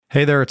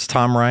Hey there, it's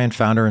Tom Ryan,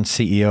 founder and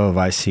CEO of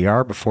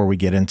ICR. Before we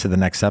get into the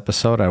next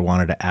episode, I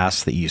wanted to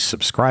ask that you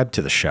subscribe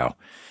to the show.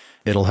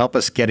 It'll help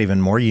us get even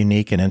more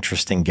unique and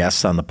interesting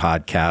guests on the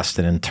podcast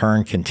and in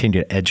turn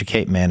continue to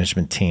educate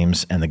management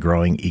teams and the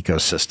growing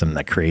ecosystem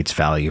that creates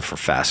value for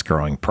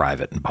fast-growing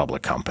private and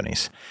public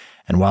companies.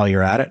 And while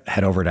you're at it,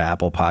 head over to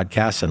Apple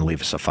Podcasts and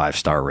leave us a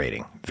 5-star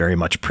rating. Very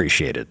much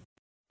appreciated.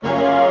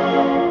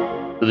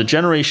 The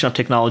generation of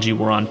technology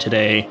we're on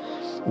today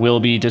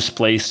will be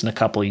displaced in a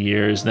couple of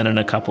years, then in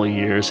a couple of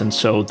years, and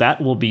so that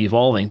will be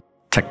evolving.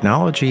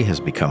 Technology has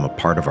become a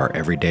part of our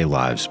everyday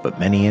lives, but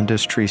many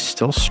industries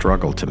still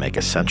struggle to make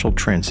essential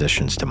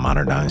transitions to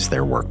modernize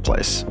their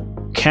workplace.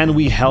 Can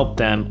we help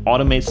them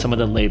automate some of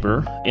the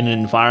labor in an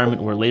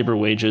environment where labor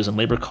wages and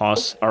labor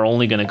costs are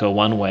only going to go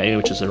one way,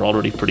 which is they're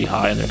already pretty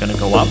high and they're going to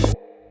go up?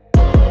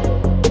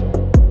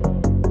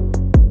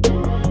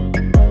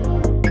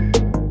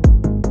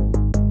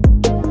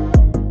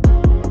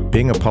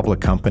 Being a public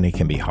company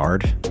can be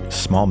hard.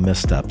 Small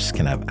missteps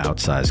can have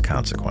outsized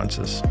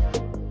consequences.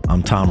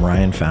 I'm Tom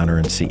Ryan, founder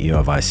and CEO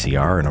of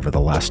ICR, and over the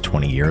last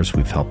 20 years,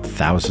 we've helped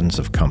thousands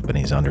of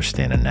companies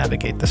understand and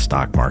navigate the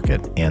stock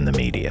market and the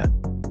media.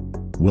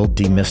 We'll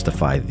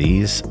demystify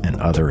these and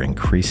other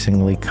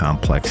increasingly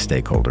complex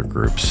stakeholder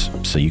groups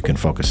so you can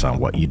focus on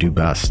what you do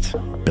best,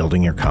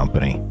 building your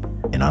company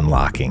and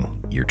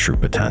unlocking your true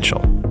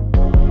potential.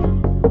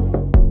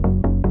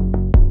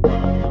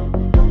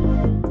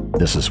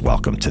 This is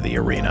Welcome to the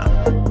Arena.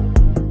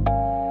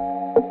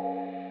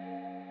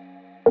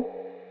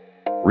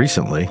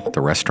 Recently, the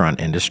restaurant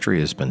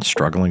industry has been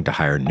struggling to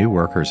hire new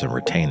workers and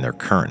retain their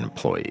current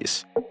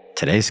employees.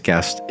 Today's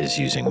guest is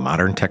using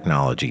modern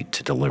technology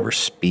to deliver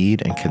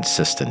speed and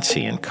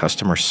consistency in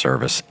customer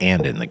service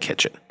and in the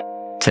kitchen.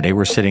 Today,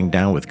 we're sitting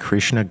down with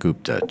Krishna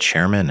Gupta,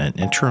 Chairman and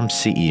Interim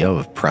CEO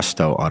of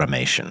Presto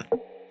Automation,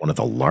 one of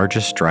the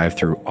largest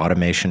drive-through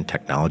automation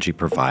technology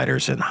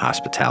providers in the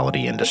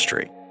hospitality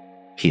industry.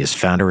 He is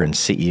founder and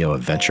CEO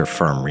of venture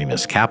firm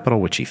Remus Capital,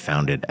 which he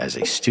founded as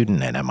a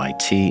student at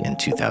MIT in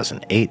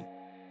 2008.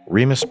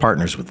 Remus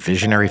partners with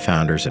visionary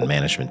founders and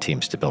management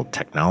teams to build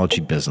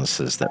technology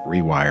businesses that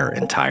rewire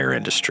entire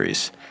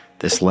industries.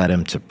 This led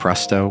him to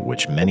Presto,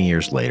 which many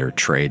years later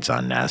trades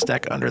on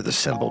NASDAQ under the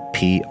symbol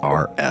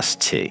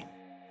PRST.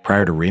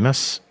 Prior to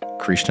Remus,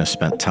 Krishna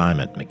spent time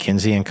at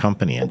McKinsey &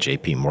 Company and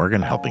JP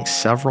Morgan, helping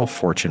several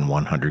Fortune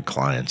 100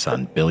 clients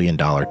on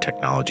billion-dollar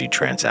technology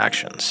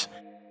transactions.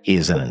 He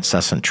is an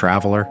incessant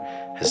traveler,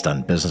 has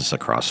done business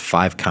across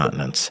 5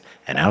 continents,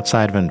 and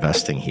outside of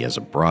investing, he has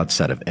a broad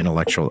set of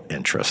intellectual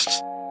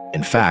interests.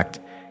 In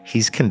fact,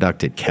 he's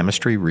conducted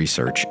chemistry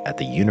research at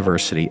the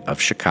University of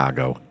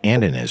Chicago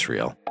and in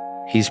Israel.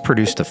 He's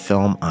produced a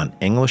film on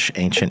English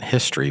ancient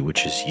history,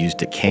 which is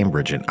used at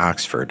Cambridge and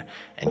Oxford,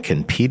 and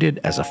competed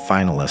as a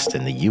finalist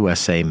in the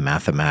USA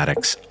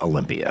Mathematics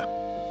Olympia.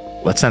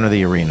 Let's enter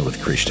the arena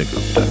with Krishna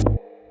Gupta.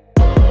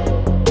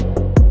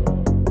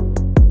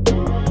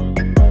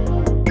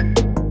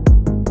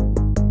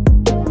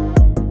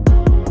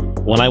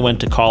 When I went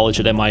to college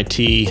at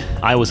MIT,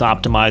 I was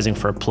optimizing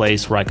for a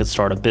place where I could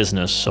start a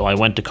business. So I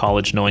went to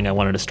college knowing I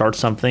wanted to start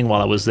something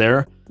while I was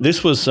there.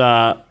 This was,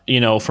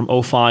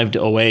 from 05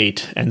 to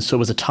 08. And so it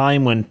was a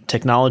time when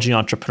technology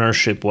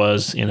entrepreneurship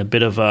was in a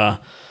bit of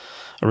a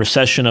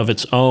recession of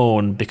its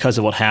own because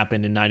of what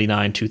happened in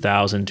 99,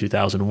 2000,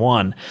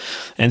 2001.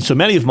 And so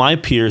many of my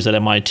peers at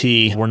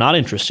MIT were not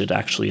interested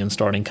actually in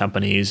starting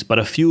companies, but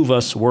a few of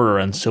us were.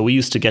 And so we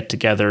used to get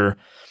together,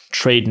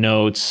 trade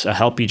notes,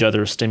 help each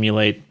other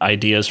stimulate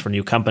ideas for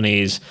new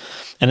companies.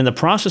 And in the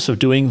process of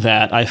doing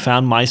that, I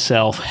found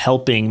myself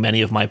helping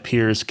many of my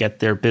peers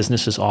get their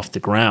businesses off the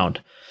ground.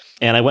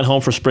 And I went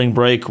home for spring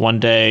break one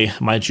day,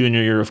 my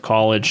junior year of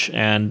college,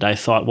 and I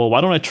thought, well,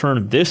 why don't I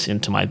turn this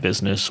into my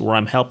business where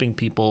I'm helping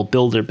people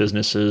build their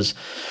businesses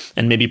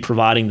and maybe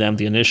providing them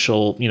the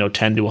initial,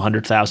 $10,000 to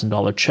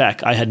 $100,000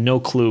 check. I had no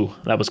clue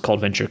that was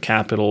called venture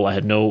capital. I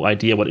had no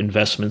idea what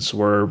investments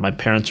were. My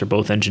parents are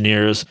both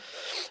engineers.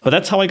 But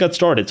that's how I got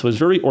started. So it was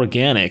very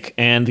organic.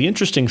 And the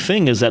interesting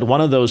thing is that one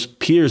of those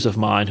peers of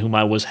mine whom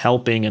I was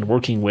helping and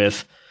working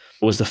with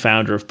was the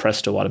founder of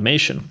Presto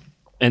Automation.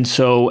 And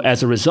so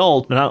as a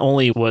result, not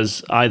only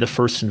was I the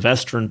first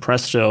investor in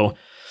Presto,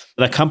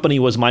 that company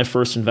was my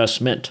first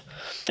investment.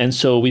 And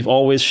so we've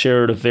always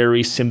shared a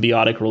very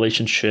symbiotic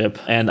relationship.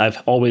 And I've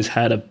always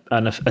had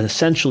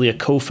essentially a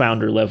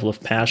co-founder level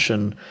of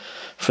passion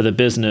for the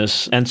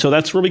business. And so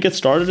that's where we get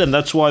started. And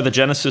that's why the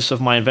genesis of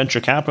my venture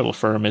capital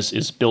firm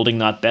is building,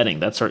 not betting.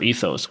 That's our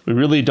ethos. We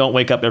really don't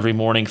wake up every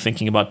morning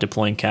thinking about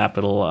deploying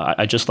capital.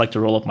 I just like to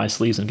roll up my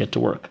sleeves and get to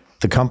work.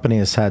 The company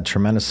has had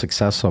tremendous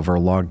success over a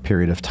long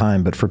period of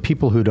time. But for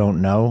people who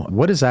don't know,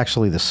 what is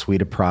actually the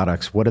suite of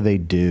products? What do they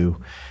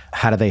do?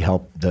 How do they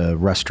help the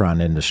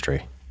restaurant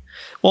industry?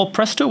 Well,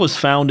 Presto was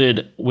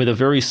founded with a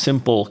very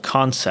simple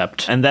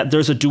concept, and that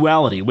there's a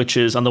duality, which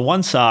is on the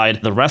one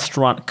side, the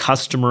restaurant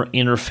customer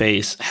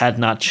interface had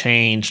not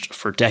changed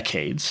for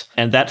decades.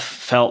 And that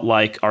felt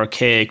like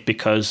archaic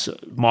because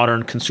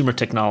modern consumer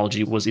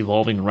technology was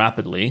evolving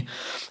rapidly.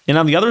 And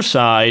on the other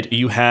side,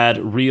 you had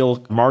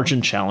real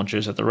margin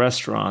challenges at the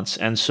restaurants.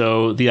 And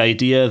so the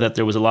idea that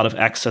there was a lot of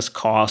excess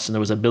costs and there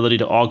was ability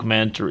to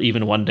augment or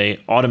even one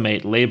day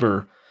automate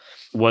labor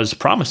was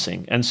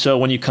promising. And so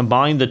when you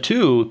combine the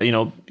two,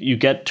 you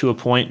get to a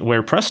point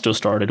where Presto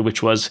started,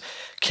 which was,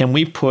 can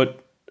we put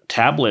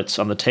tablets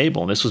on the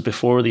table? And this was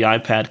before the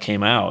iPad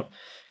came out.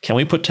 Can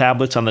we put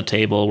tablets on the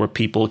table where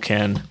people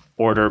can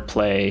order,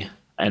 play,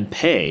 and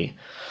pay,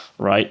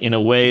 right, in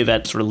a way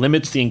that sort of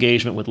limits the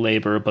engagement with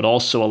labor, but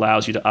also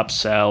allows you to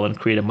upsell and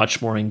create a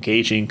much more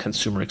engaging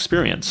consumer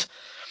experience?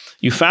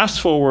 You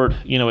fast forward,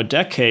 a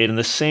decade, and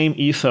the same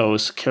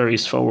ethos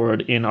carries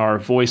forward in our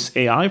voice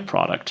AI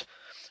product,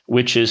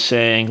 which is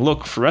saying,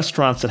 look, for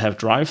restaurants that have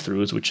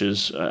drive-thrus, which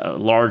is a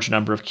large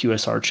number of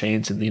QSR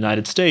chains in the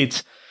United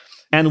States,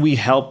 and we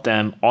help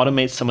them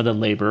automate some of the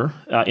labor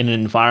in an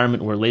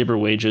environment where labor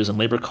wages and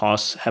labor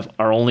costs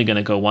are only going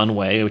to go one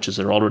way, which is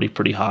they're already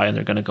pretty high and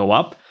they're going to go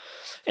up.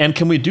 And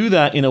can we do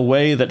that in a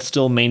way that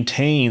still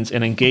maintains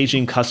an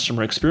engaging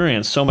customer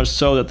experience, so much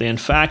so that they in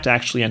fact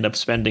actually end up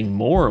spending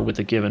more with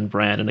a given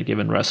brand in a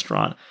given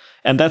restaurant?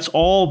 And that's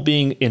all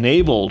being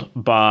enabled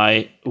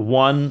by,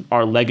 one,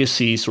 our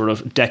legacy sort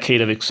of decade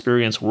of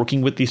experience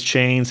working with these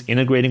chains,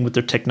 integrating with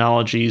their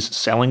technologies,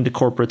 selling to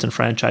corporates and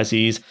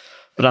franchisees.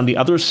 But on the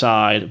other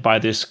side, by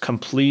this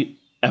complete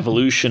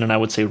evolution, and I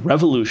would say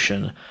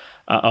revolution,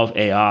 of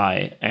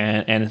AI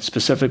and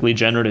specifically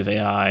generative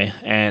AI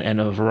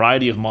and a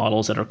variety of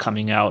models that are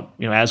coming out,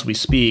 as we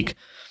speak.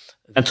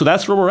 And so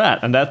that's where we're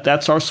at. And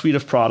that's our suite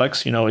of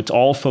products. It's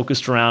all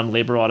focused around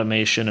labor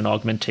automation and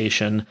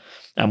augmentation.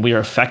 And we are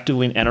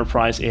effectively an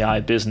enterprise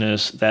AI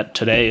business that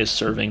today is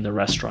serving the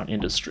restaurant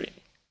industry.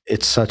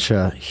 It's such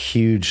a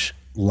huge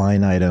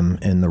line item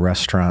in the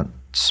restaurant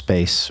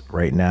space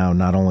right now.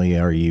 Not only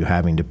are you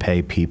having to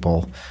pay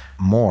people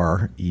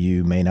more,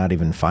 you may not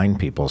even find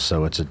people.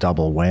 So it's a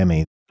double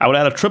whammy. I would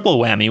add a triple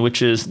whammy,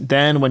 which is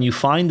then when you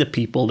find the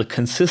people, the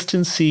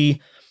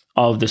consistency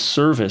of the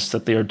service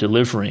that they are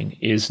delivering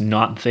is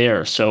not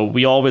there. So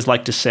we always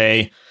like to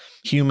say,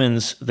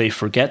 humans, they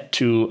forget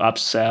to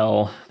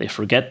upsell, they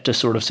forget to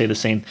sort of say the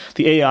same.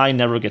 The AI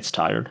never gets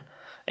tired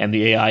and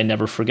the AI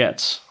never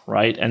forgets,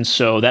 right? And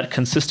so that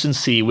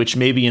consistency, which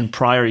maybe in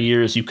prior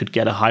years you could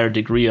get a higher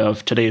degree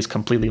of, today is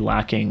completely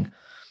lacking.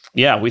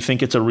 Yeah, we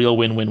think it's a real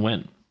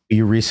win-win-win.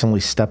 You recently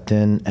stepped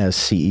in as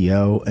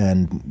CEO,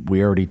 and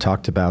we already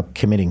talked about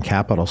committing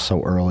capital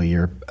so early.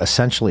 You're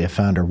essentially a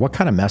founder. What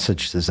kind of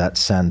message does that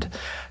send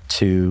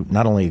to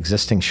not only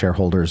existing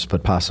shareholders,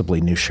 but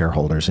possibly new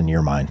shareholders in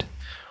your mind?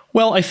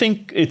 Well, I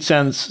think it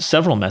sends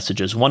several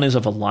messages. One is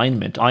of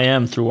alignment. I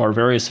am, through our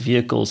various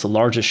vehicles, the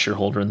largest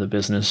shareholder in the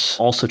business,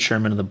 also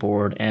chairman of the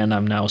board, and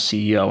I'm now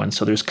CEO. And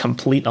so there's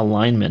complete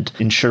alignment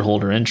in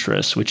shareholder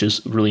interests, which is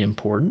really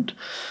important.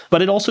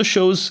 But it also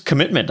shows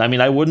commitment. I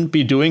mean, I wouldn't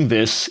be doing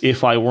this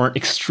if I weren't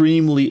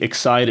extremely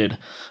excited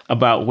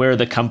about where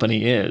the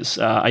company is.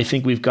 I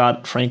think we've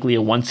got, frankly,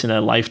 a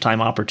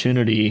once-in-a-lifetime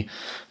opportunity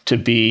to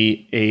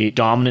be a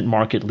dominant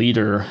market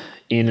leader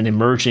in an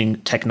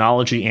emerging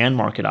technology and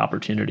market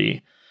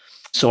opportunity.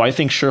 So I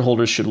think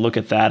shareholders should look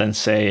at that and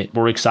say,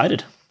 we're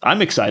excited.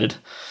 I'm excited.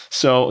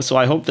 So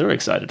I hope they're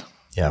excited.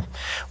 Yeah.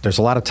 There's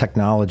a lot of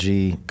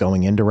technology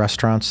going into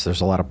restaurants. There's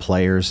a lot of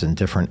players in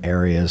different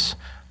areas.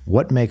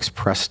 What makes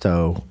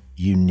Presto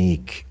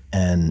unique,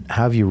 and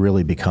how have you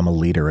really become a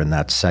leader in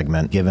that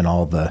segment, given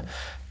all the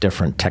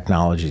different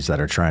technologies that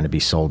are trying to be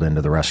sold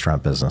into the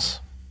restaurant business?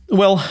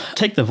 Well,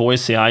 take the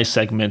voice AI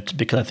segment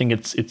because I think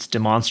it's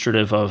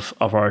demonstrative of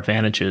our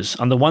advantages.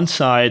 On the one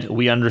side,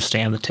 we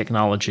understand the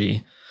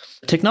technology.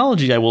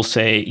 Technology, I will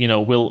say,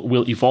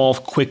 will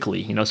evolve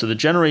quickly. So the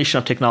generation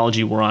of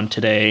technology we're on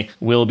today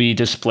will be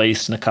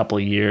displaced in a couple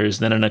of years,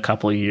 then in a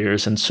couple of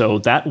years, and so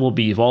that will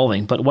be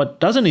evolving. But what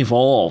doesn't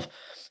evolve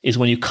is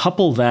when you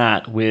couple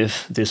that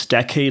with this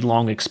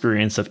decade-long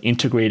experience of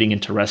integrating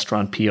into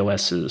restaurant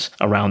POSs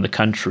around the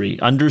country,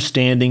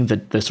 understanding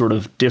the sort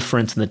of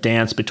difference in the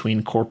dance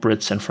between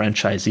corporates and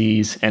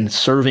franchisees and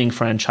serving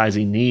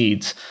franchisee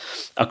needs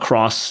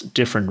across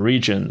different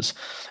regions,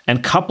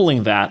 and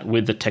coupling that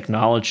with the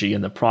technology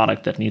and the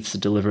product that needs to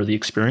deliver the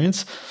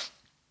experience.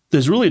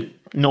 There's really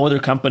no other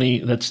company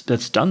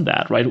that's done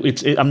that, right?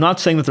 I'm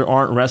not saying that there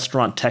aren't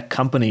restaurant tech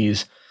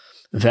companies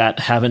that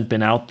haven't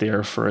been out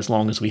there for as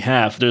long as we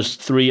have. There's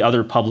 3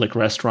 other public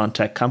restaurant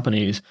tech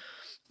companies,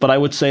 but I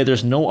would say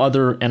there's no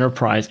other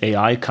enterprise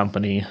AI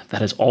company that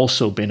has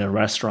also been a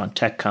restaurant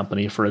tech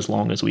company for as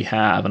long as we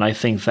have. And I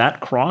think that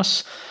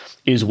cross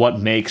is what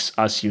makes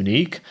us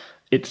unique.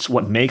 It's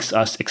what makes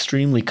us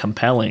extremely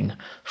compelling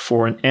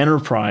for an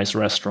enterprise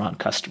restaurant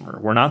customer.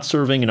 We're not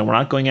serving, we're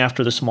not going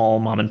after the small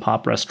mom and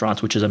pop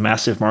restaurants, which is a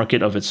massive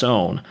market of its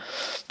own.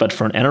 But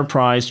for an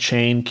enterprise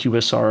chain,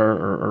 QSR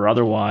or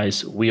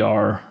otherwise, we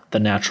are the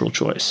natural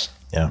choice.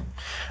 Yeah.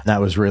 That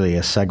was really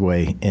a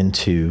segue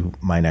into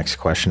my next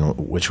question,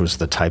 which was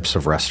the types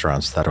of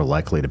restaurants that are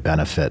likely to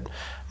benefit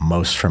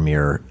most from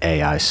your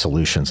AI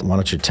solutions. Why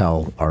don't you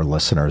tell our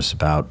listeners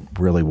about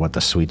really what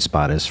the sweet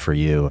spot is for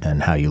you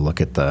and how you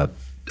look at the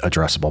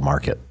addressable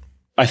market?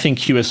 I think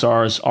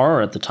QSRs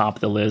are at the top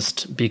of the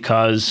list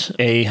because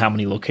A, how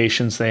many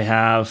locations they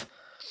have,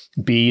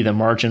 B, the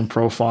margin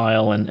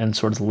profile and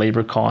sort of the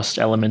labor cost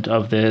element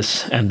of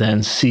this, and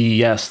then C,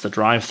 yes, the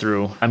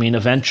drive-through. I mean,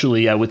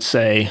 eventually I would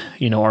say,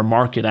 our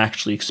market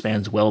actually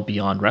expands well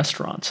beyond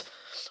restaurants,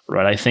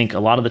 right? I think a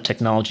lot of the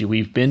technology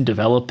we've been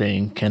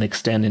developing can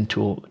extend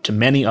into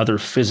many other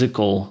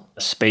physical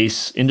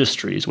space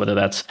industries, whether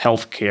that's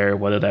healthcare,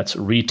 whether that's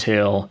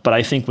retail. But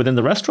I think within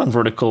the restaurant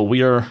vertical,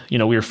 we are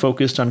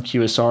focused on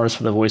QSRs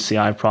for the Voice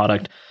AI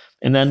product,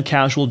 and then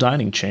casual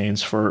dining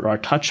chains for our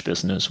touch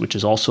business, which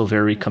is also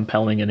very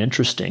compelling and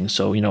interesting.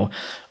 So,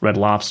 Red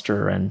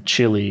Lobster and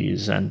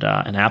Chili's and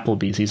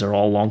Applebee's, these are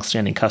all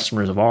longstanding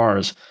customers of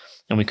ours.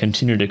 And we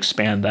continue to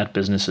expand that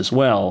business as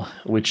well,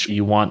 which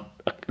you want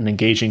an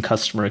engaging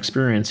customer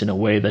experience in a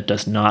way that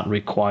does not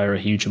require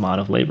a huge amount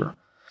of labor.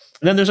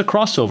 And then there's a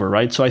crossover,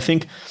 right? So I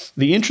think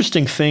the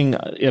interesting thing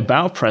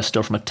about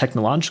Presto from a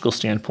technological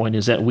standpoint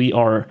is that we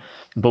are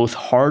both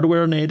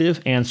hardware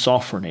native and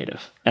software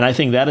native. And I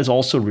think that is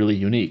also really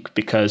unique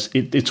because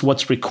it's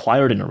what's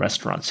required in a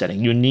restaurant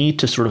setting. You need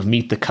to sort of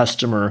meet the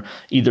customer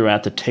either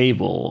at the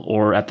table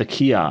or at the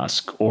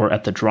kiosk or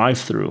at the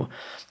drive-through.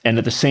 And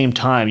at the same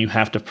time, you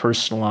have to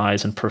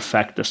personalize and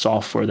perfect the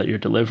software that you're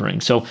delivering.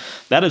 So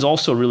that is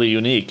also really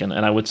unique. And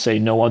I would say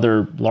no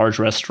other large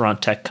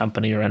restaurant tech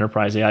company or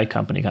enterprise AI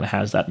company kind of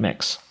has that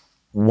mix.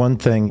 One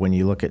thing, when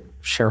you look at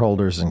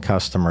shareholders and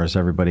customers,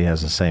 everybody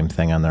has the same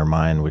thing on their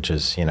mind, which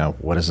is,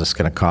 what is this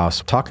going to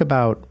cost? Talk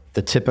about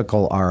the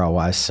typical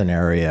ROI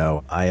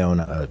scenario. I own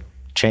a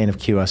chain of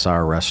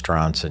QSR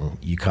restaurants, and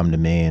you come to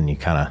me and you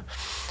kind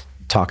of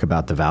talk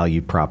about the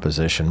value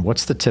proposition.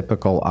 What's the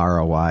typical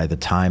ROI, the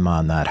time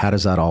on that? How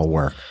does that all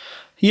work?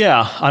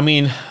 Yeah, I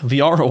mean, the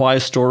ROI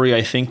story,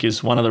 I think,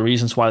 is one of the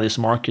reasons why this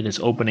market is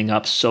opening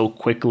up so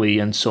quickly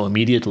and so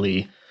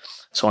immediately.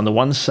 So on the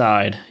one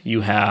side,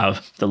 you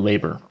have the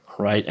labor,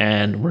 right?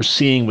 And we're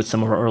seeing with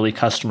some of our early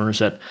customers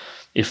that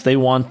if they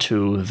want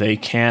to, they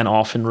can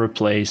often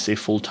replace a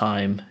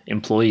full-time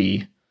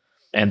employee.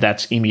 And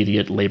that's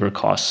immediate labor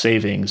cost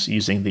savings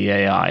using the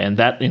AI. And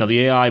that, the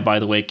AI, by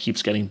the way,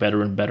 keeps getting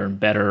better and better and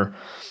better.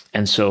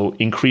 And so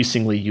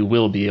increasingly, you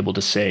will be able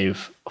to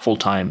save a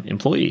full-time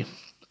employee.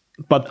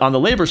 But on the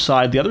labor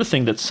side, the other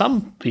thing that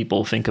some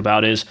people think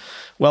about is,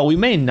 well, we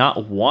may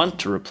not want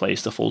to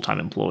replace the full-time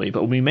employee,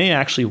 but we may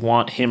actually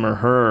want him or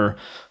her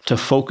to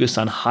focus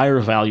on higher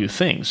value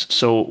things.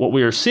 So what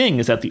we are seeing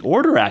is that the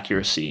order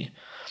accuracy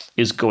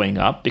is going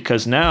up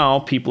because now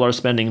people are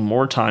spending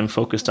more time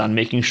focused on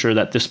making sure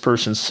that this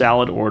person's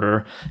salad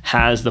order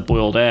has the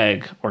boiled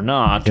egg or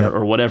not,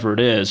 or whatever it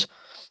is,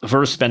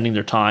 versus spending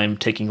their time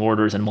taking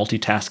orders and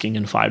multitasking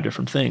in 5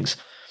 different things.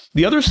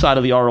 The other side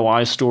of the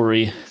ROI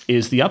story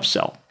is the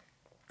upsell.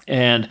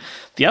 And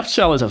the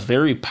upsell is a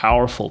very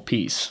powerful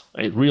piece.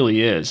 It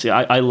really is.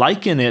 I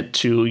liken it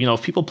to,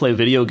 if people play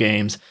video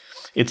games,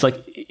 it's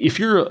like if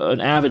you're an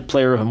avid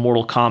player of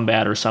Mortal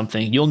Kombat or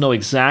something, you'll know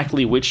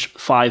exactly which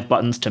 5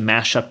 buttons to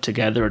mash up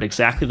together at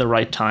exactly the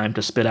right time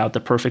to spit out the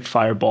perfect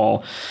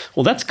fireball.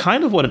 Well, that's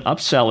kind of what an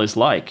upsell is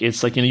like.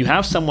 It's like, you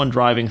have someone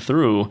driving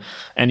through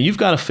and you've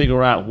got to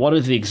figure out what are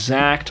the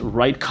exact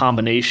right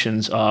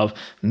combinations of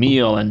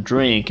meal and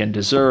drink and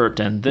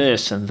dessert and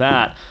this and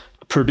that,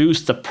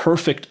 produce the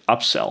perfect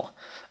upsell.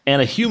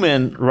 And a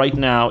human right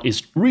now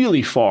is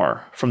really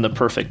far from the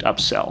perfect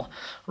upsell,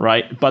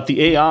 right? But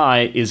the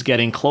AI is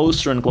getting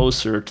closer and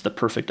closer to the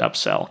perfect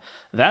upsell.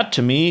 That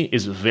to me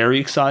is very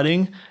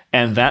exciting.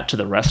 And that to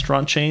the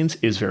restaurant chains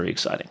is very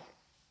exciting.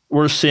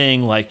 We're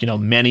seeing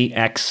many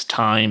X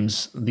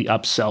times the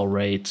upsell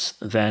rates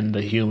than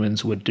the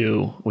humans would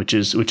do,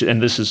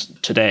 and this is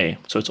today.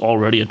 So it's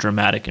already a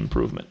dramatic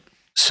improvement.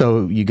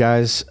 So you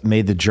guys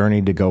made the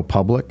journey to go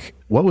public.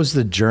 What was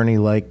the journey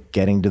like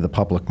getting to the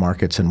public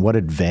markets, and what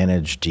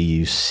advantage do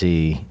you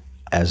see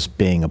as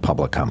being a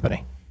public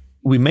company?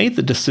 We made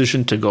the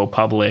decision to go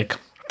public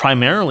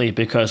primarily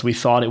because we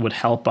thought it would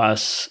help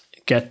us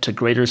get to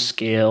greater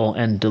scale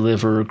and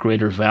deliver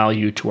greater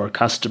value to our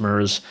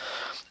customers,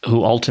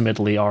 who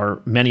ultimately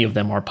many of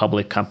them are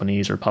public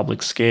companies or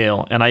public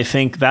scale. And I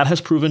think that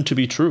has proven to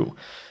be true.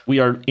 We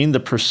are in the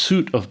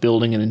pursuit of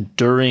building an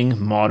enduring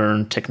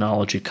modern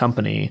technology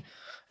company.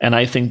 And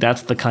I think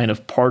that's the kind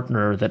of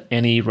partner that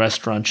any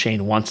restaurant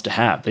chain wants to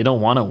have. They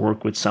don't want to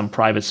work with some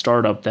private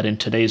startup that in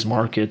today's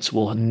markets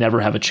will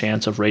never have a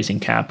chance of raising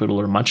capital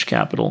or much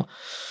capital.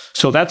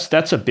 So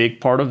that's a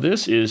big part of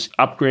this, is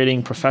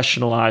upgrading,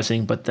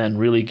 professionalizing, but then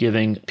really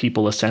giving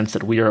people a sense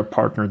that we are a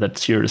partner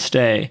that's here to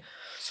stay.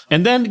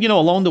 And then,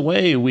 along the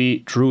way, we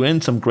drew in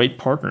some great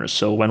partners.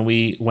 So when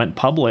we went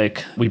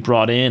public, we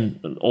brought in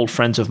old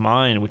friends of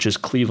mine, which is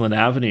Cleveland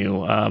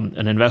Avenue,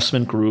 an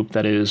investment group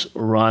that is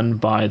run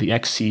by the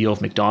ex-CEO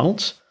of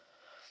McDonald's.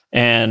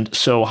 And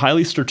so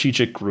highly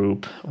strategic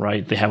group,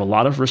 right? They have a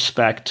lot of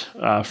respect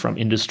from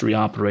industry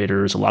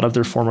operators. A lot of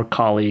their former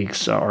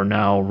colleagues are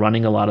now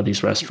running a lot of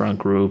these restaurant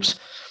groups.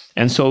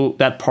 And so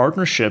that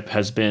partnership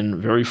has been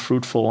very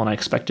fruitful, and I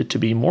expect it to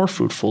be more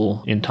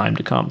fruitful in time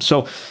to come.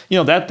 So,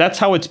 that's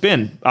how it's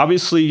been.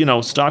 Obviously,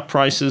 stock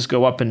prices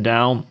go up and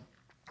down,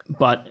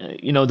 but,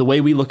 the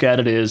way we look at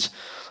it is,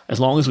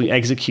 as long as we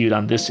execute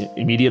on this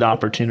immediate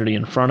opportunity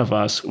in front of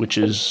us, which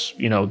is,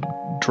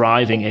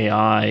 driving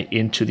AI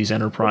into these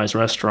enterprise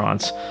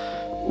restaurants,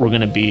 we're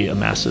going to be a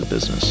massive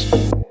business.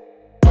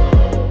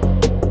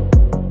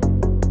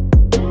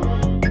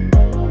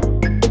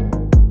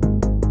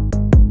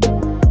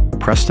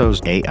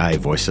 Presto's AI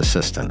voice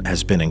assistant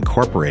has been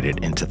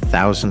incorporated into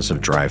thousands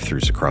of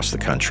drive-thrus across the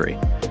country.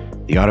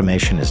 The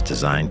automation is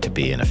designed to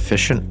be an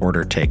efficient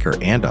order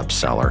taker and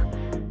upseller,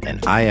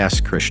 and I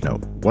asked Krishna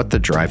what the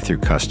drive-thru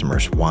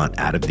customers want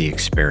out of the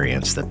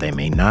experience that they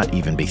may not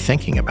even be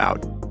thinking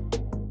about.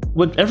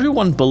 What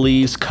everyone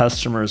believes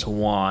customers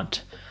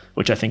want,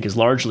 which I think is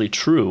largely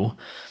true,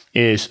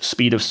 is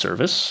speed of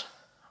service,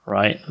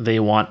 right? They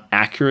want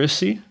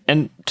accuracy.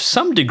 And to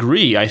some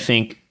degree, I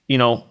think,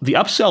 the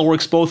upsell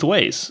works both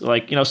ways.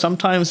 Like,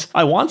 sometimes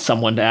I want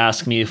someone to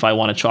ask me if I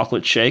want a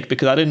chocolate shake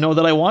because I didn't know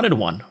that I wanted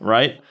one,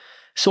 right?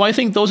 So I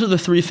think those are the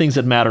three things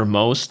that matter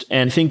most.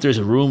 And I think there's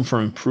room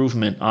for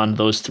improvement on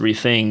those three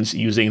things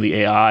using the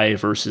AI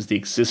versus the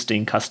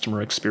existing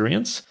customer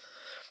experience.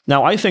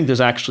 Now, I think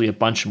there's actually a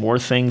bunch more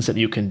things that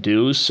you can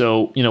do.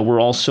 So, we're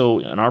also,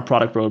 in our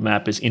product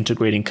roadmap, is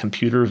integrating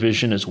computer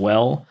vision as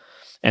well.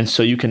 And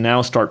so you can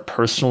now start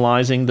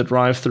personalizing the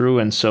drive-through.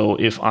 And so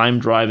if I'm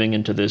driving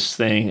into this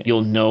thing,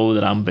 you'll know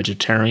that I'm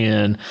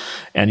vegetarian,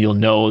 and you'll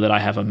know that I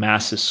have a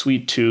massive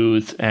sweet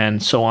tooth,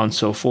 and so on and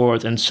so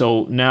forth. And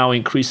so now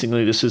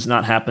increasingly, this is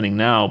not happening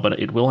now, but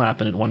it will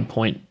happen at one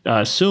point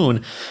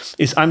soon,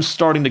 is I'm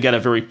starting to get a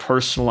very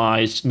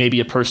personalized, maybe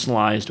a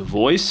personalized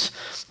voice.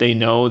 They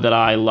know that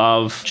I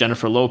love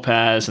Jennifer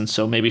Lopez, and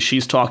so maybe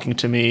she's talking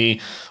to me.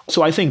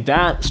 So I think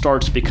that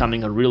starts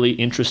becoming a really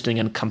interesting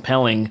and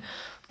compelling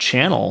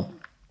channel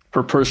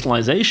for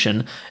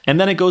personalization.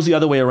 And then it goes the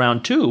other way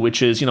around too,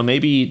 which is,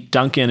 maybe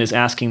Duncan is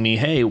asking me,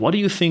 hey, what do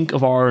you think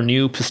of our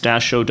new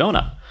pistachio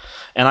donut?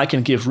 And I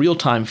can give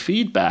real-time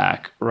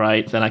feedback,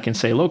 right? Then I can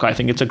say, look, I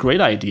think it's a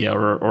great idea,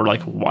 or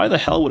like, why the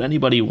hell would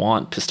anybody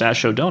want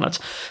pistachio donuts?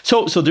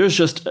 So there's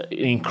just an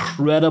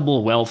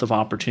incredible wealth of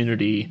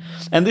opportunity.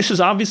 And this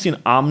is obviously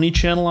an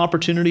omni-channel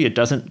opportunity. It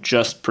doesn't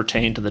just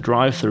pertain to the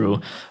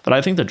drive-through, but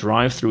I think the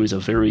drive-through is a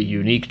very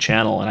unique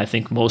channel. And I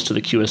think most of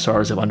the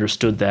QSRs have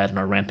understood that and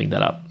are ramping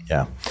that up.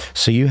 Yeah.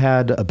 So you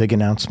had a big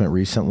announcement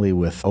recently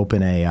with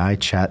OpenAI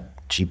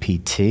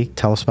ChatGPT.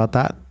 Tell us about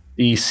that.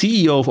 The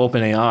CEO of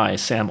OpenAI,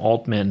 Sam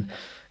Altman,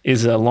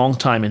 is a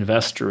longtime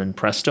investor in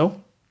Presto.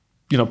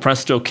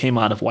 Presto came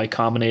out of Y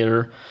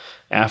Combinator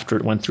after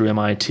it went through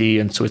MIT,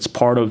 and so it's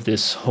part of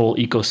this whole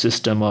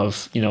ecosystem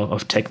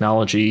of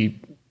technology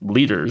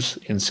leaders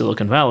in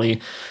Silicon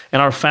Valley.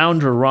 And our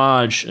founder,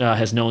 Raj,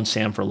 has known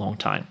Sam for a long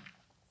time.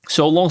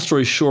 So long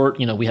story short,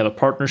 we have a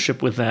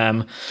partnership with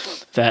them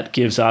that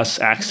gives us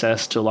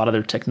access to a lot of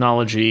their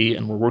technology,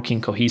 and we're working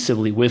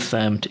cohesively with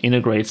them to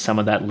integrate some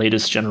of that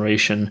latest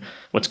generation,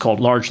 what's called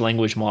large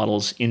language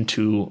models,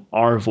 into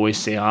our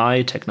voice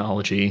AI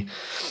technology.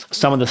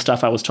 Some of the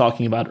stuff I was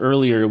talking about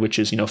earlier, which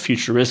is,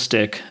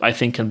 futuristic, I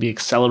think can be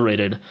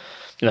accelerated.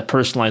 The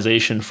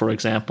personalization, for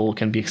example,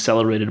 can be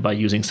accelerated by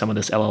using some of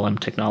this LLM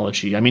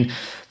technology. I mean,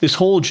 this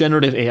whole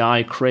generative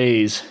AI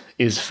craze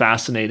is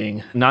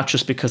fascinating, not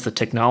just because of the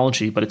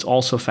technology, but it's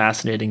also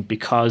fascinating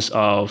because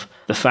of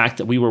the fact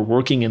that we were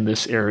working in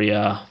this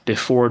area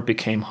before it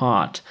became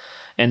hot.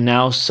 And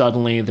now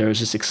suddenly there's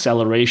this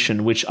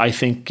acceleration, which I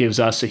think gives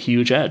us a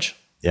huge edge.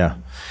 Yeah.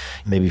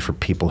 Maybe for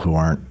people who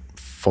aren't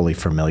fully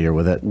familiar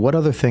with it, what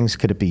other things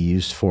could it be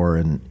used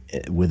for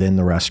within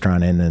the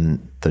restaurant and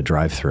in the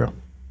drive-through?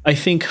 I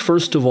think,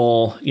 first of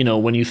all,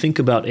 when you think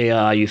about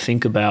AI, you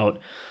think about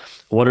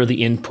what are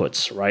the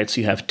inputs, right? So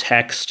you have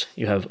text,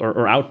 you have,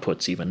 or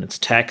outputs even. It's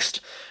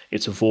text,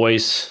 it's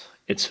voice,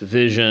 it's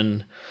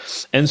vision.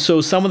 And so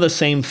some of the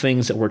same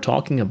things that we're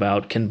talking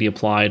about can be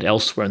applied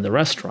elsewhere in the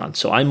restaurant.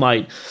 So I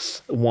might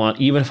want,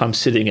 even if I'm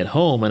sitting at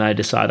home and I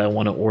decide I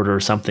want to order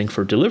something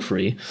for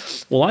delivery,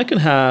 well, I can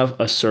have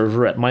a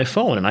server at my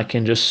phone and I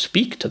can just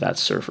speak to that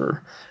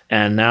server.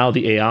 And now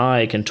the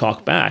AI can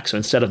talk back. So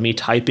instead of me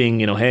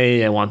typing,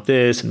 hey, I want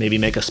this, and maybe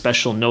make a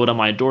special note on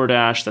my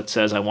DoorDash that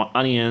says I want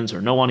onions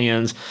or no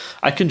onions,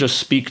 I can just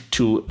speak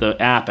to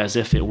the app as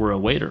if it were a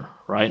waiter,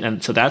 right?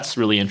 And so that's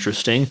really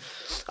interesting.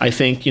 I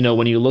think,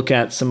 when you look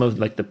at some of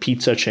like the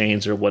pizza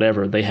chains or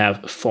whatever, they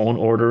have phone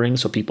ordering.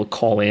 So people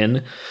call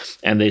in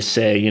and they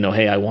say,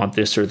 hey, I want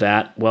this or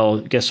that. Well,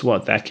 guess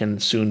what? That can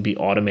soon be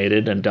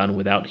automated and done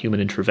without human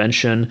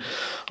intervention.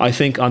 I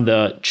think on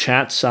the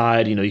chat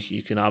side,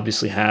 you can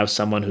obviously have have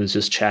someone who's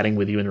just chatting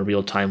with you in a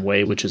real-time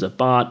way, which is a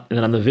bot. And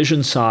then on the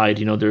vision side,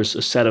 there's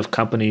a set of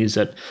companies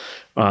that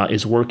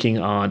is working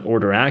on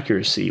order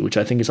accuracy, which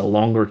I think is a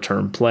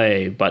longer-term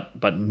play.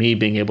 But me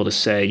being able to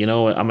say,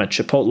 I'm at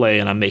Chipotle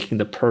and I'm making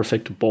the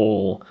perfect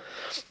bowl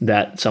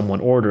that someone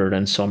ordered,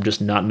 and so I'm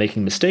just not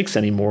making mistakes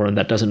anymore, and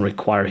that doesn't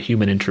require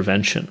human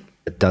intervention.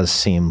 It does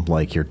seem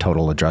like your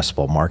total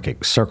addressable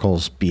market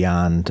circles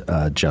beyond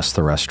just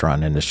the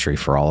restaurant industry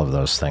for all of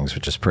those things,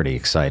 which is pretty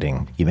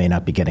exciting. You may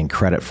not be getting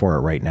credit for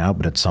it right now,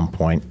 but at some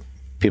point,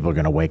 people are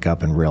going to wake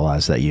up and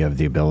realize that you have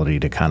the ability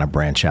to kind of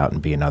branch out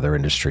and be in other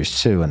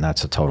industries too, and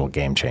that's a total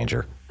game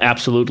changer.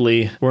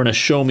 Absolutely. We're in a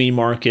show me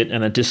market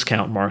and a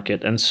discount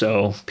market, and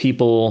so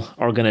people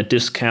are going to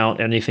discount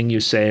anything you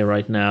say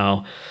right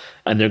now,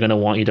 and they're going to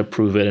want you to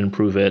prove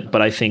it.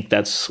 But I think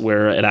that's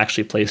where it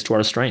actually plays to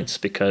our strengths,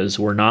 because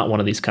we're not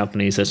one of these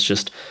companies that's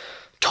just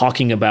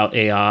talking about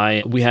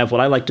AI. We have what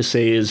I like to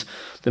say is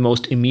the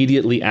most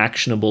immediately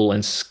actionable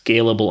and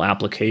scalable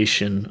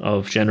application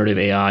of generative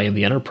AI in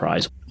the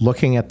enterprise.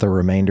 Looking at the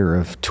remainder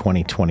of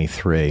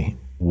 2023,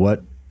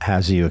 what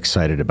has you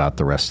excited about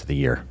the rest of the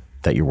year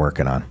that you're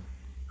working on?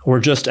 We're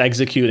just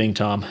executing,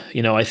 Tom.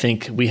 I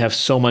think we have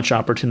so much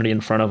opportunity in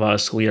front of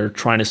us. We are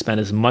trying to spend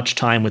as much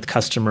time with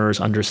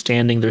customers,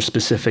 understanding their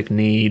specific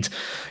needs.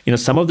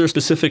 Some of their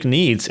specific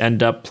needs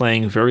end up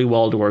playing very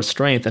well to our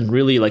strength and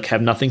really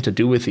have nothing to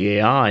do with the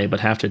AI,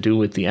 but have to do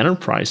with the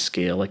enterprise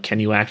scale.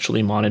 Can you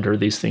actually monitor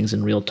these things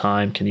in real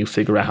time? Can you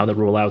figure out how the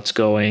rollout's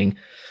going?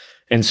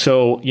 And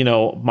so,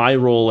 my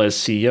role as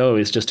CEO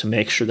is just to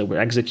make sure that we're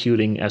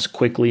executing as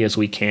quickly as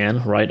we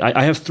can, right?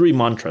 I have 3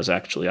 mantras,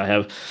 actually. I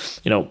have,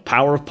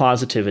 power of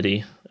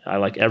positivity. I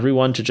like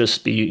everyone to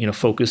just be,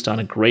 focused on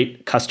a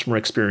great customer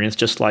experience,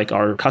 just like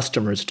our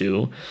customers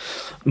do.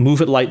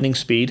 Move at lightning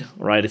speed,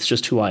 right? It's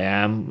just who I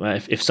am.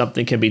 If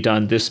something can be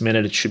done this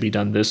minute, it should be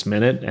done this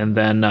minute. And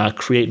then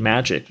create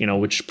magic,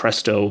 which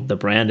Presto, the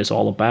brand, is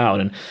all about.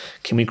 And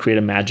can we create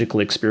a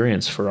magical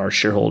experience for our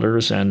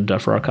shareholders and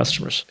for our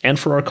customers and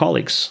for our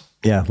colleagues?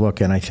 Yeah,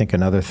 look, and I think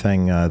another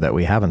thing that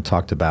we haven't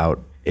talked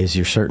about is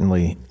you're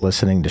certainly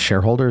listening to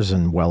shareholders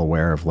and well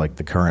aware of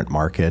the current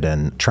market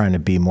and trying to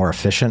be more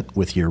efficient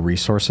with your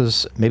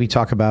resources. Maybe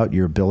talk about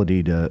your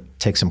ability to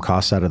take some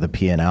costs out of the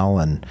P&L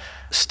and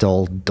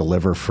still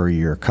deliver for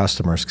your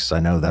customers, because I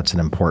know that's an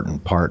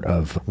important part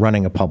of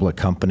running a public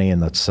company,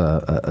 and that's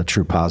a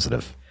true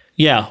positive.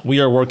 Yeah, we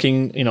are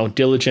working,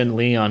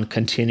 diligently on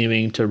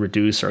continuing to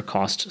reduce our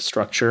cost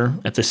structure.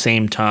 At the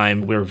same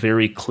time, we're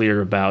very clear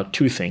about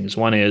 2 things.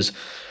 One is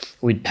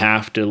we'd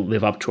have to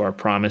live up to our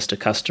promise to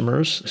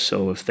customers.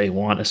 So if they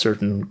want a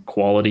certain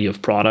quality of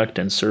product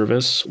and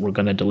service, we're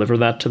going to deliver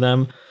that to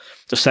them.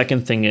 The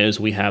second thing is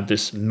we have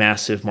this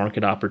massive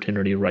market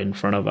opportunity right in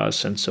front of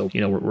us. And so,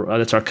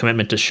 that's our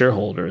commitment to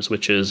shareholders,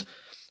 which is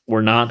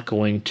we're not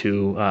going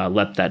to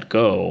let that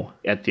go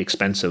at the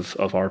expense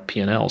of our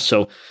P&L.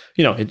 So,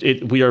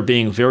 we are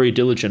being very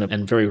diligent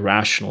and very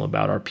rational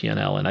about our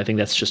P&L. And I think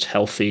that's just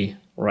healthy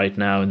right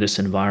now in this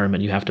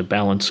environment. You have to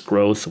balance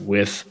growth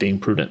with being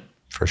prudent.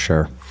 For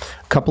sure.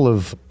 A couple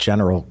of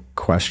general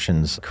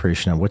questions,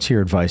 Krishna. What's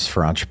your advice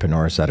for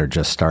entrepreneurs that are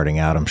just starting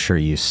out? I'm sure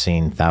you've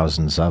seen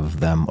thousands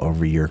of them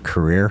over your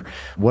career.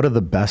 What are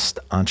the best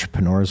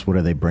entrepreneurs? What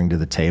do they bring to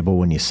the table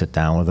when you sit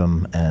down with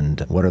them?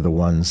 And what are the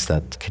ones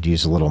that could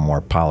use a little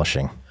more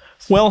polishing?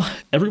 Well,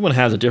 everyone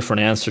has a different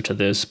answer to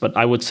this, but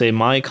I would say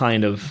my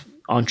kind of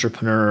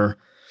entrepreneur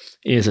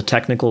is a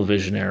technical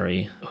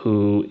visionary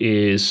who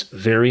is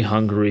very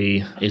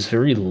hungry, is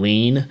very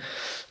lean.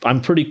 I'm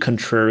pretty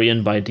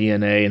contrarian by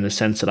DNA in the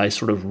sense that I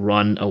sort of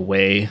run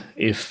away.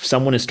 If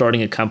someone is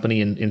starting a company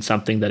in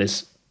something that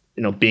is,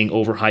 being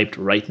overhyped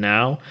right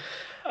now,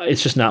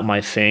 it's just not my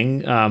thing.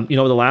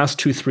 The last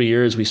 2-3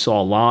 years, we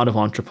saw a lot of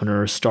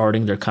entrepreneurs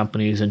starting their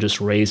companies and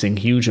just raising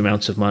huge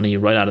amounts of money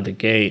right out of the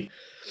gate.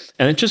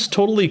 And it just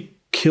totally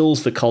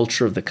kills the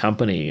culture of the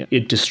company.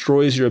 It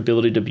destroys your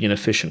ability to be an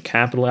efficient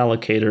capital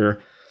allocator,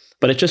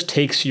 but it just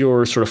takes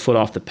your sort of foot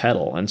off the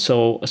pedal. And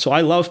so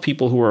I love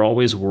people who are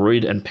always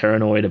worried and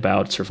paranoid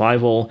about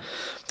survival.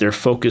 They're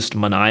focused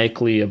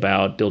maniacally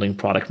about building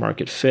product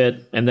market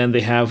fit. And then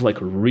they have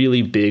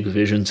really big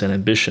visions and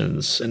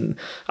ambitions. And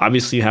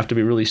obviously you have to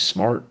be really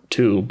smart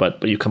too,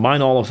 but you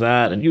combine all of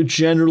that and you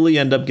generally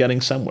end up getting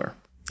somewhere.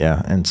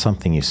 Yeah, and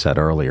something you said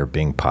earlier,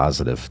 being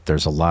positive,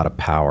 there's a lot of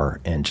power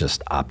in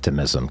just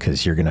optimism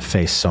because you're going to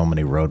face so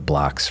many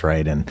roadblocks,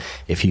 right? And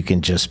if you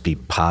can just be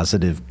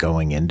positive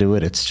going into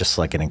it, it's just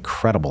an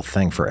incredible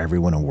thing for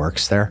everyone who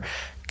works there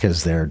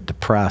because they're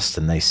depressed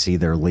and they see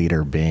their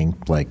leader being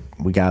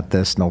we got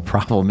this, no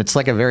problem. It's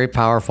a very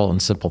powerful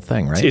and simple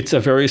thing, right? It's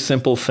a very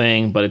simple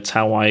thing, but it's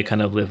how I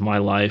kind of live my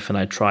life. And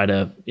I try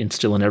to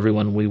instill in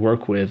everyone we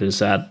work with is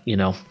that,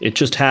 it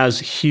just has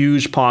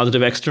huge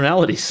positive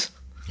externalities.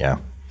 Yeah.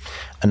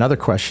 Another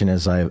question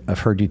is I've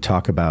heard you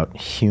talk about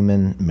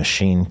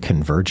human-machine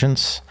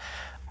convergence.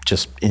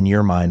 Just in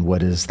your mind,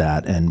 what is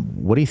that? And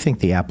what do you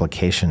think the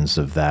applications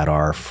of that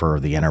are for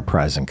the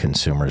enterprise and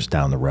consumers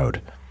down the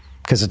road?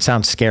 Because it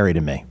sounds scary to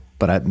me.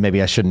 but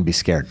maybe I shouldn't be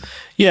scared.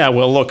 Yeah,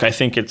 well, look, I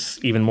think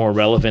it's even more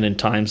relevant in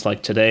times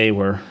like today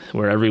where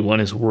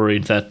everyone is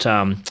worried that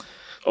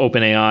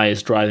OpenAI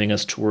is driving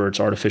us towards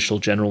artificial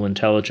general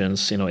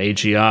intelligence,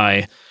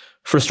 AGI.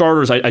 For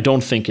starters, I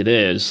don't think it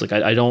is.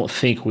 I don't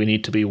think we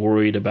need to be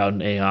worried about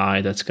an AI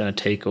that's going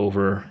to take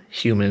over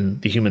the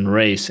human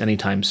race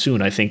anytime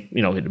soon. I think,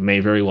 it may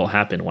very well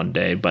happen one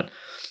day, but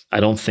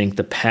I don't think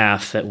the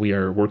path that we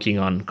are working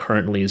on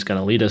currently is going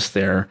to lead us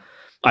there.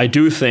 I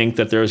do think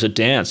that there is a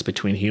dance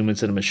between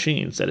humans and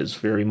machines that is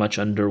very much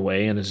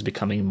underway and is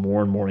becoming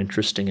more and more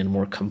interesting and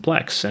more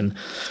complex. And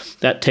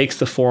that takes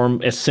the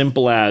form as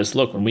simple as,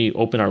 look, when we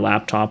open our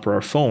laptop or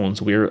our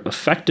phones, we're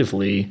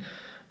effectively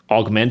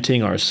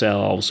augmenting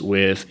ourselves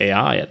with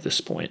AI at this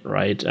point,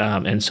 right?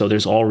 And so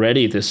there's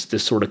already this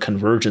sort of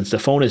convergence. The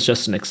phone is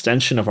just an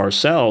extension of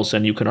ourselves,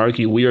 and you can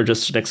argue we are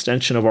just an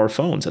extension of our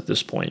phones at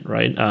this point,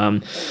 right?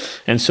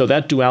 And so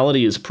that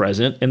duality is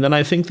present. And then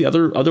I think the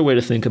other way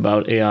to think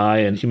about AI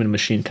and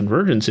human-machine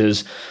convergence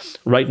is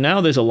right now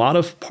there's a lot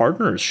of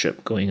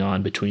partnership going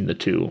on between the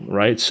two,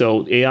 right?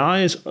 So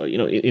AI is,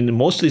 in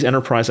most of these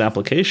enterprise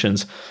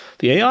applications,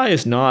 the AI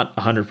is not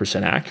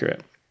 100%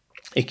 accurate.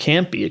 It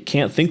can't be. It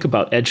can't think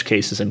about edge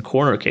cases and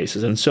corner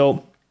cases. And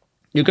so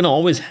you're going to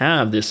always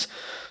have this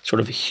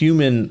sort of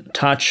human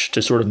touch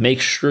to sort of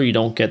make sure you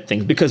don't get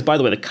things. Because, by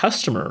the way, the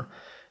customer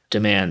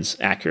demands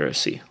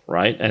accuracy,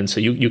 right? And so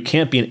you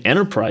can't be in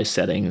enterprise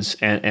settings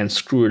and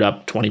screw it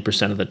up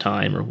 20% of the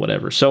time or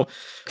whatever. So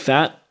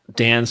that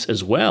dance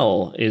as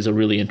well is a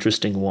really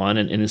interesting one.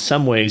 And in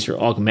some ways,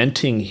 you're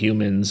augmenting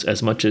humans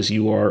as much as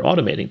you are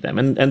automating them.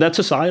 And that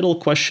societal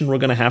question we're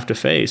going to have to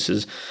face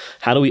is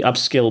how do we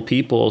upskill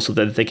people so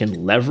that they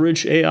can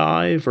leverage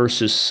AI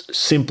versus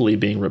simply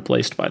being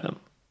replaced by them?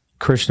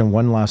 Krishna,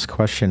 one last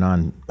question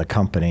on the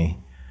company.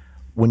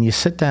 When you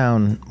sit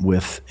down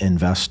with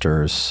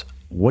investors,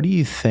 what do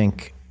you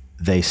think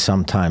they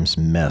sometimes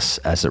miss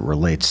as it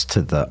relates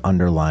to the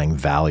underlying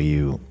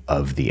value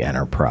of the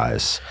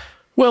enterprise?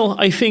 Well,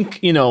 I think,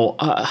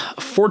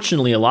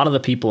 fortunately, a lot of the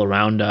people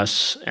around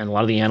us and a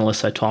lot of the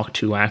analysts I talk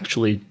to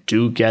actually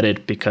do get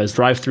it because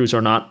drive-throughs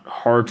are not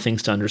hard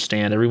things to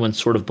understand. Everyone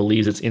sort of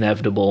believes it's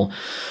inevitable.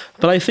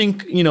 But I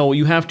think,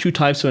 you have two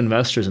types of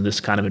investors in this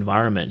kind of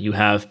environment. You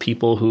have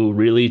people who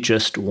really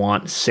just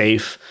want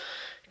safe,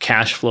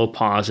 cash flow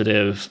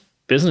positive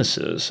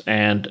businesses.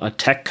 And a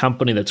tech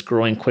company that's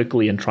growing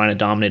quickly and trying to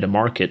dominate a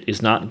market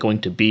is not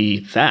going to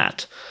be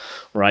that,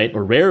 right?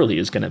 Or rarely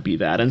is going to be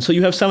that. And so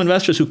you have some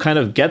investors who kind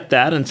of get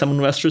that and some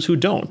investors who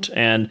don't.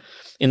 And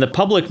in the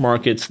public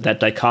markets, that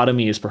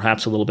dichotomy is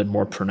perhaps a little bit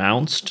more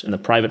pronounced. In the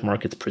private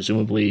markets,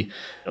 presumably,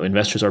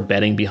 investors are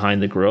betting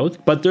behind the growth.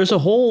 But there's a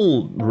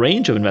whole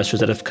range of investors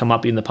that have come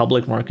up in the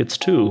public markets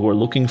too, who are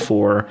looking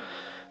for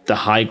the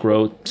high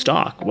growth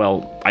stock.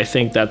 Well, I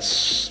think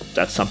that's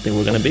something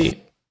we're going to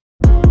be.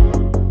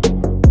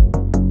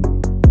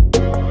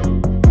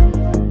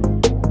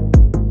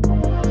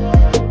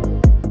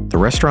 The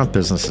restaurant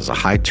business is a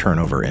high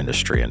turnover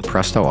industry, and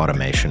Presto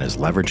Automation is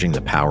leveraging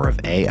the power of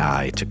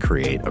AI to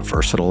create a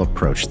versatile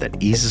approach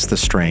that eases the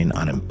strain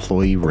on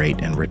employee rate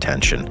and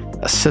retention,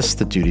 assists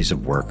the duties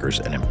of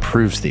workers, and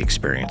improves the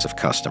experience of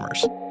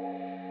customers.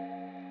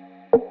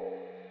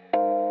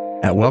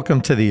 At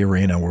Welcome to the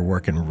Arena, we're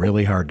working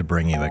really hard to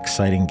bring you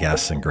exciting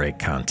guests and great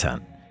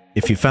content.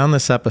 If you found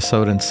this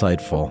episode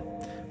insightful,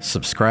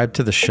 subscribe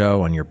to the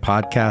show on your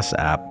podcast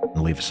app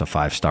and leave us a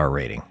 5-star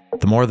rating.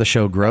 The more the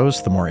show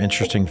grows, the more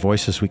interesting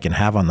voices we can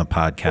have on the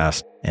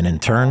podcast, and in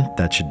turn,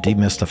 that should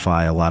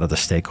demystify a lot of the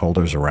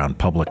stakeholders around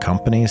public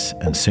companies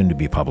and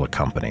soon-to-be public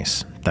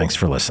companies. Thanks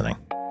for listening.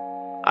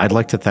 I'd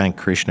like to thank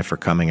Krishna for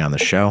coming on the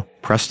show.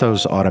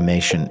 Presto's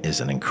automation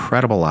is an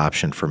incredible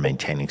option for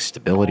maintaining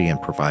stability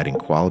and providing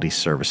quality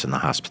service in the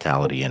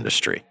hospitality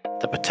industry.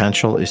 The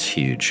potential is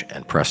huge,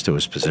 and Presto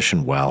is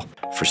positioned well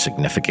for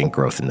significant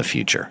growth in the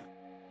future.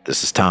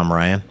 This is Tom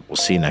Ryan. We'll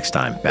see you next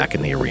time back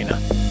in the arena.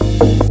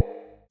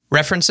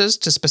 References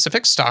to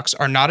specific stocks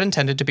are not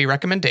intended to be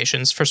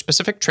recommendations for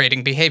specific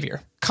trading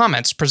behavior.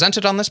 Comments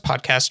presented on this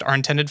podcast are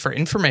intended for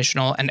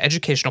informational and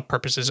educational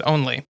purposes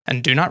only,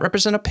 and do not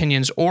represent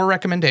opinions or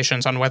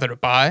recommendations on whether to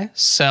buy,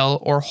 sell,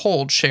 or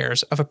hold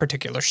shares of a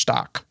particular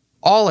stock.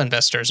 All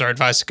investors are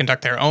advised to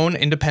conduct their own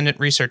independent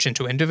research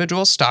into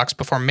individual stocks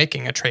before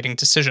making a trading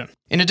decision.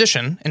 In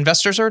addition,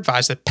 investors are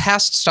advised that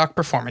past stock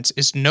performance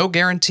is no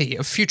guarantee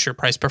of future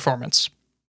price performance.